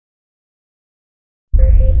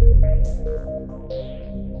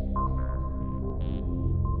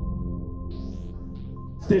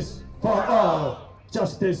Justice for all!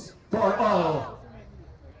 Justice for all!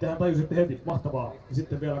 Tehän tajusitte heti, mahtavaa. Ja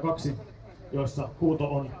sitten vielä kaksi, joissa huuto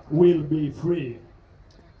on will be free.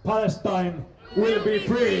 Palestine will be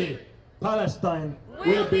free! Palestine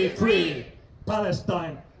will be free!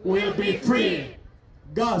 Palestine will be free!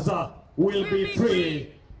 Gaza will be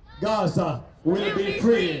free! Gaza will be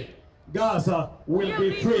free! Gaza will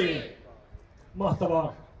be free!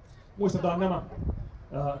 Mahtavaa. Muistetaan nämä,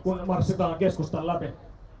 kun marssitaan keskustan läpi.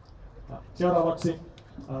 Seuraavaksi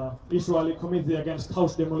Israeli Committee Against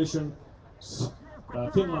House Demolition,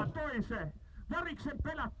 Finland. Variksen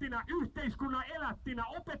pelättinä, yhteiskunnan elättinä,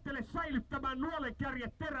 opettele säilyttämään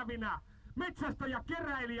nuolenkärjet terävinä. Metsästäjä,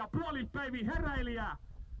 keräilijä, puolinpäivin heräilijä,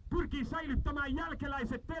 pyrkii säilyttämään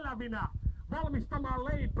jälkeläiset elävinä. Valmistamaan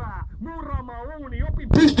leipää, muuraamaan uuni, opin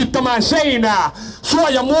pystyttämään seinää.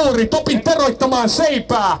 Suojamuurit, opin teroittamaan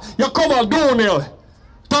seipää ja koval duunil.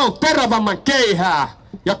 Taut terävämmän keihää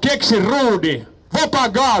ja keksin ruudi. Vapaa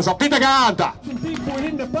Gaza, pitäkää ääntä! Sun tippui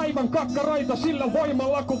hinne päivän kakkaroita sillä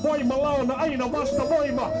voimalla, kun voimalla on aina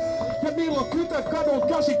vastavoima. Ja milloin kytöt kadun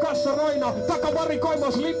käsi kassaroina,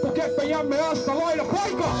 takavarikoimas lippukeppä jämme asta laina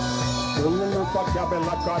paikka! Tullut lupa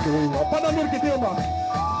kävellä kadulla, pana nyrkit ilmaan!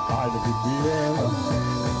 Ainakin vielä.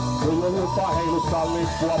 Tullut lupa heiluttaa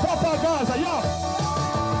lippua, vapaa Gaza, ja!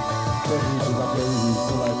 Köyhyys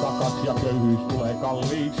tulee takas ja köyhyys tulee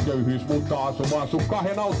kalliiksi. Köyhyys muuttaa asumaan sun 2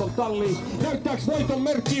 auton talliin. Näyttääks voiton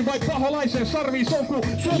merkkiin vai paholaisen sarviin? Se on kun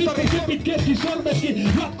suutari kepit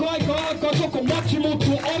keskisormetkin. Jatkoaika alkaa, koko matsi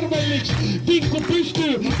muuttuu arvelliksi. Vinkku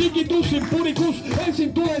pystyy, digitussin purikus.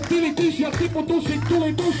 Ensin tulee tilitys ja tiputussin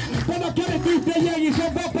tulitus. Pana kädet yhteen jengi, se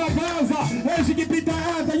on vapaa Gaza. Ensikin pitää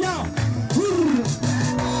ääntä ja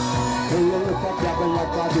ei ole lupa kävellä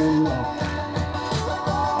kadulla.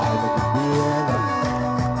 Ainakin vielä.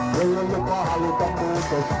 Ei ole lupa haluta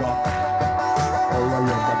muutosta. Olla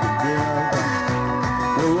jotakin mieltä.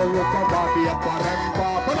 Ei ole lupa vaatia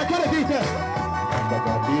parempaa. Pana kädet yhteen!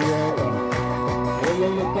 Antakaa tietä. Ei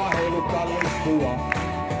ole lupa heiluttaa lippua.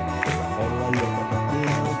 Olla jotakin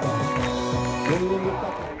mieltä. Ei ole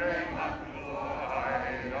lupa...